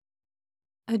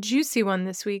A juicy one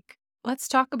this week. Let's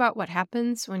talk about what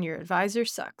happens when your advisor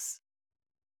sucks.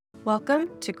 Welcome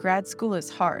to Grad School is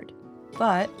Hard,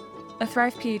 but a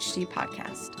Thrive PhD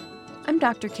podcast. I'm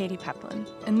Dr. Katie Peplin,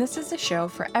 and this is a show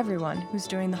for everyone who's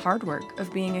doing the hard work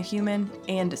of being a human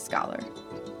and a scholar.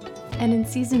 And in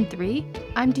Season 3,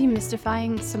 I'm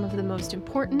demystifying some of the most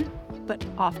important, but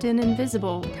often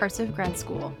invisible parts of grad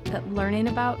school that learning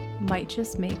about might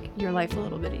just make your life a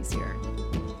little bit easier.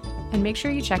 And make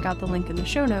sure you check out the link in the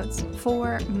show notes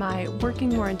for my Working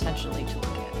More Intentionally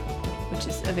toolkit, which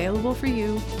is available for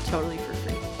you totally for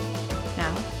free.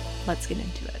 Now, let's get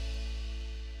into it.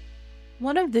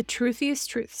 One of the truthiest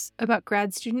truths about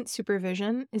grad student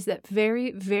supervision is that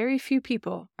very, very few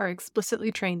people are explicitly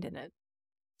trained in it.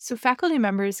 So faculty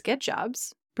members get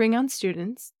jobs, bring on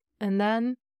students, and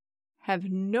then have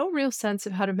no real sense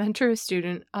of how to mentor a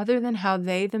student other than how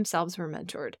they themselves were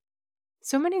mentored.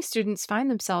 So many students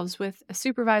find themselves with a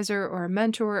supervisor or a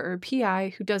mentor or a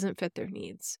PI who doesn't fit their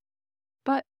needs.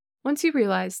 But once you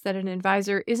realize that an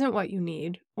advisor isn't what you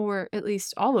need, or at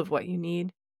least all of what you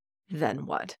need, then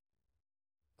what?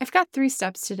 I've got 3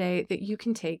 steps today that you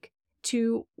can take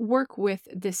to work with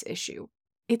this issue.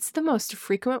 It's the most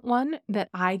frequent one that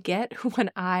I get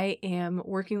when I am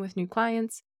working with new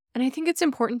clients, and I think it's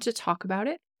important to talk about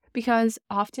it because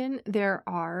often there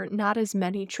are not as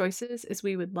many choices as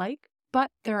we would like, but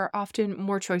there are often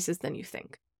more choices than you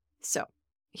think. So,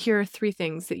 here are 3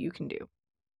 things that you can do.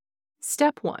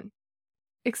 Step 1.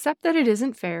 Accept that it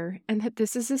isn't fair and that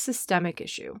this is a systemic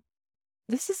issue.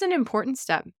 This is an important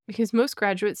step because most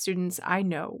graduate students I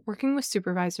know working with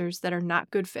supervisors that are not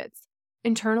good fits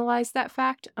internalize that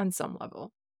fact on some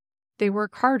level. They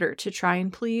work harder to try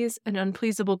and please an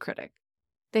unpleasable critic.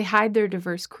 They hide their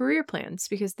diverse career plans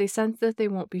because they sense that they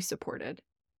won't be supported.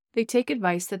 They take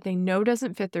advice that they know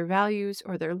doesn't fit their values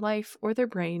or their life or their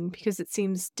brain because it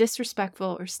seems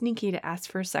disrespectful or sneaky to ask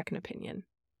for a second opinion.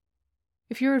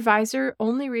 If your advisor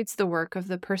only reads the work of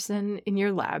the person in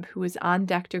your lab who is on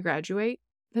deck to graduate,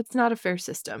 that's not a fair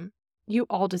system. You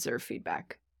all deserve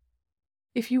feedback.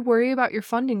 If you worry about your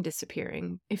funding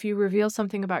disappearing, if you reveal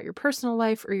something about your personal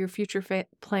life or your future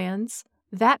plans,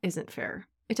 that isn't fair.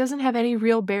 It doesn't have any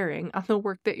real bearing on the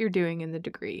work that you're doing in the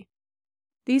degree.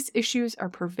 These issues are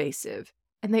pervasive,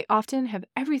 and they often have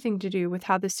everything to do with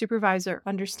how the supervisor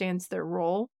understands their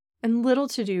role and little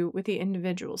to do with the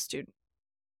individual student.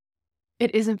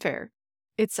 It isn't fair.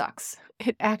 It sucks.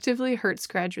 It actively hurts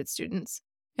graduate students,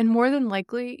 and more than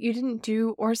likely, you didn't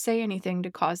do or say anything to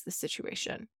cause the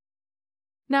situation.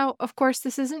 Now, of course,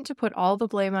 this isn't to put all the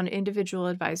blame on individual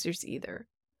advisors either.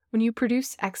 When you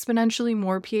produce exponentially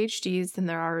more PhDs than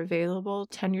there are available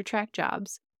tenure-track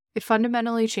jobs, it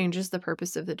fundamentally changes the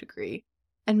purpose of the degree,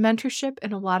 and mentorship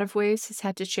in a lot of ways has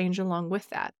had to change along with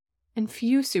that, and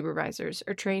few supervisors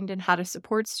are trained in how to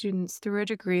support students through a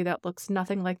degree that looks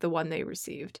nothing like the one they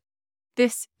received.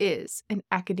 This is an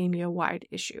academia-wide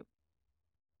issue.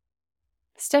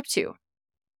 Step 2.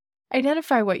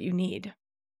 Identify what you need.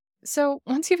 So,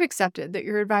 once you've accepted that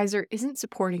your advisor isn't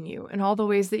supporting you in all the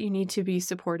ways that you need to be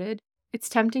supported, it's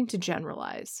tempting to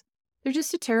generalize. They're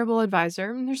just a terrible advisor,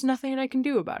 and there's nothing I can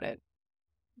do about it.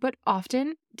 But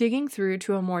often, digging through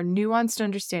to a more nuanced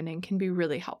understanding can be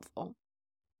really helpful.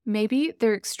 Maybe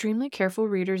they're extremely careful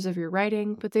readers of your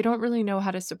writing, but they don't really know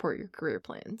how to support your career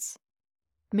plans.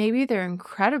 Maybe they're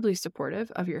incredibly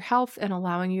supportive of your health and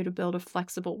allowing you to build a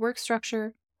flexible work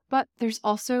structure, but there's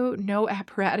also no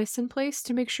apparatus in place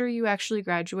to make sure you actually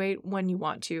graduate when you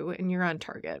want to and you're on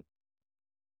target.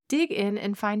 Dig in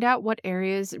and find out what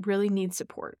areas really need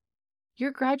support.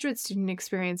 Your graduate student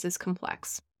experience is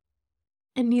complex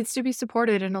and needs to be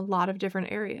supported in a lot of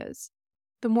different areas.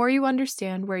 The more you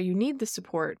understand where you need the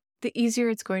support, the easier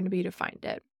it's going to be to find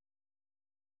it.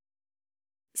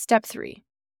 Step 3.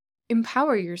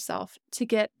 Empower yourself to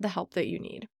get the help that you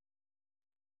need.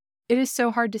 It is so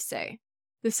hard to say,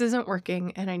 this isn't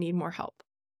working and I need more help.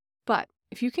 But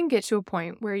if you can get to a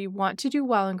point where you want to do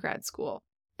well in grad school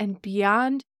and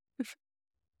beyond,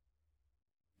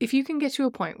 if you can get to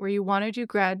a point where you want to do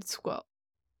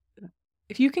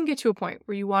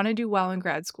well in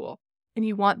grad school and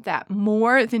you want that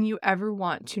more than you ever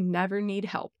want to never need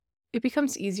help, it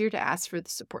becomes easier to ask for the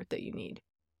support that you need.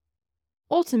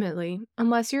 Ultimately,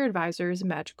 unless your advisor is a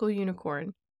magical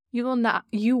unicorn, you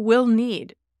will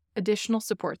need additional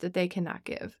support that they cannot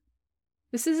give.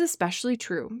 This is especially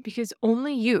true because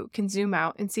only you can zoom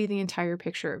out and see the entire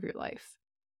picture of your life.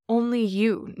 Only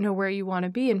you know where you want to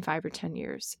be in 5 or 10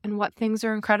 years and what things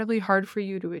are incredibly hard for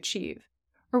you to achieve,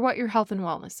 or what your health and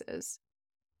wellness is.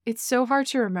 It's so hard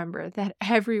to remember that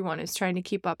everyone is trying to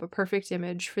keep up a perfect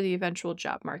image for the eventual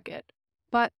job market.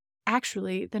 But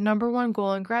actually the number one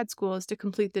goal in grad school is to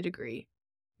complete the degree,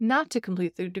 not to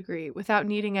complete the degree without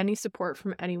needing any support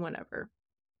from anyone ever.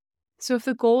 So if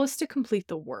the goal is to complete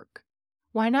the work,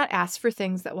 why not ask for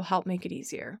things that will help make it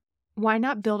easier? Why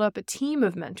not build up a team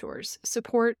of mentors,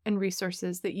 support, and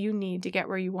resources that you need to get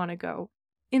where you want to go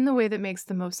in the way that makes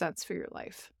the most sense for your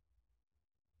life?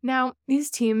 Now,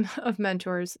 these team of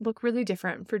mentors look really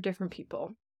different for different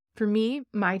people. For me,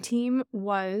 my team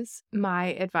was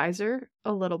my advisor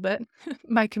a little bit,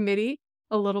 my committee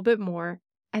a little bit more,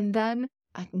 and then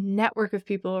a network of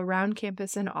people around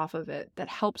campus and off of it that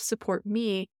helped support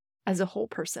me as a whole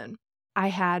person. I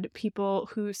had people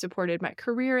who supported my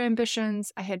career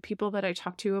ambitions. I had people that I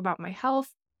talked to about my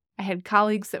health. I had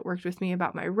colleagues that worked with me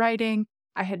about my writing.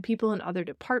 I had people in other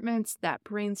departments that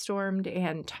brainstormed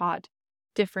and taught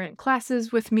different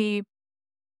classes with me.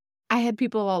 I had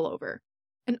people all over.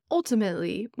 And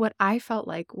ultimately, what I felt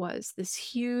like was this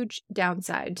huge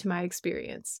downside to my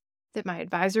experience, that my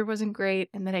advisor wasn't great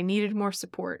and that I needed more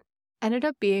support, ended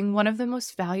up being one of the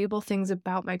most valuable things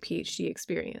about my PhD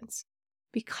experience.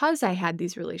 Because I had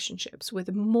these relationships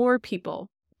with more people,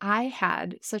 I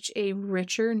had such a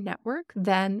richer network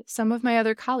than some of my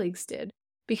other colleagues did,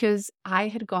 because I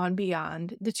had gone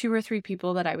beyond the 2 or 3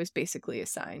 people that I was basically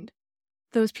assigned.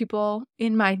 Those people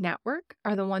in my network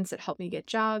are the ones that help me get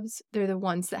jobs. They're the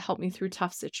ones that help me through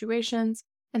tough situations,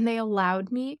 and they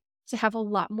allowed me to have a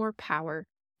lot more power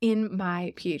in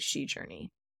my PhD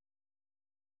journey.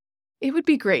 It would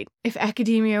be great if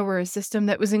academia were a system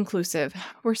that was inclusive,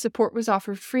 where support was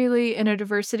offered freely and a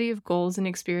diversity of goals and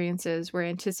experiences were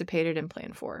anticipated and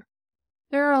planned for.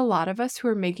 There are a lot of us who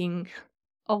are making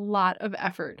a lot of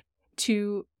effort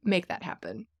to make that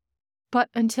happen. But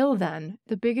until then,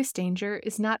 the biggest danger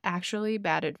is not actually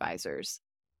bad advisors.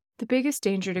 The biggest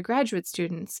danger to graduate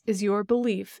students is your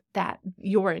belief that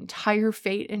your entire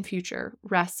fate and future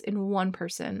rests in one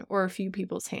person or a few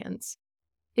people's hands.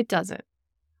 It doesn't.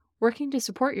 Working to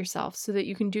support yourself so that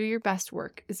you can do your best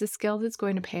work is a skill that's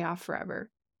going to pay off forever.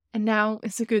 And now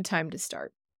is a good time to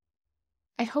start.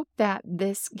 I hope that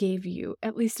this gave you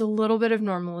at least a little bit of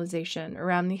normalization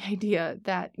around the idea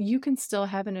that you can still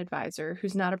have an advisor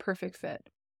who's not a perfect fit,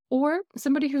 or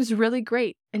somebody who's really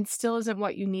great and still isn't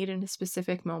what you need in a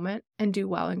specific moment and do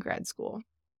well in grad school.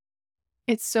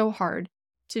 It's so hard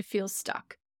to feel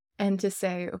stuck and to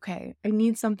say, okay, I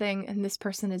need something and this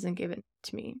person isn't given it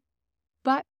to me.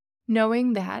 But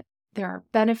knowing that there are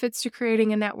benefits to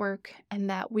creating a network and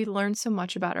that we learn so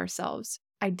much about ourselves,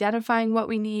 identifying what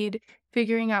we need,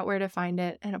 figuring out where to find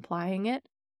it, and applying it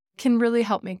can really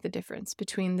help make the difference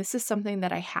between this is something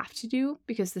that I have to do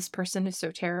because this person is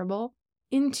so terrible,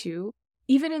 into,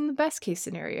 even in the best case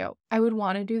scenario, I would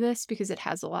want to do this because it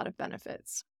has a lot of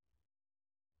benefits.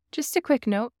 Just a quick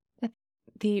note,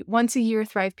 the once-a-year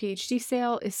Thrive PhD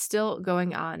sale is still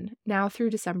going on, now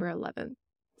through December 11th.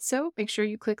 So make sure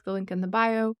you click the link in the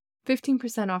bio,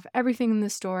 15% off everything in the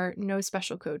store, no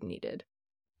special code needed.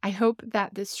 I hope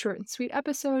that this short and sweet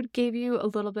episode gave you a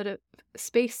little bit of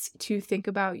space to think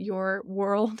about your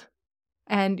world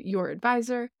and your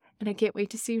advisor, and I can't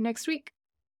wait to see you next week.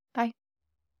 Bye.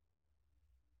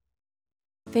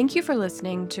 Thank you for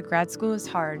listening to Grad School is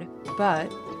Hard,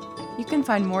 but you can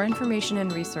find more information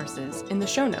and resources in the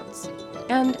show notes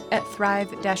and at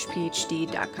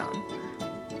thrive-phd.com.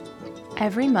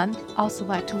 Every month, I'll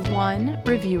select one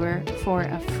reviewer for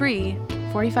a free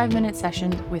 45-minute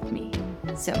session with me.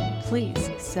 So please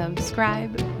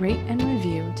subscribe, rate, and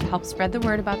review to help spread the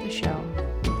word about the show.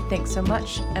 Thanks so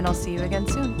much, and I'll see you again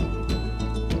soon.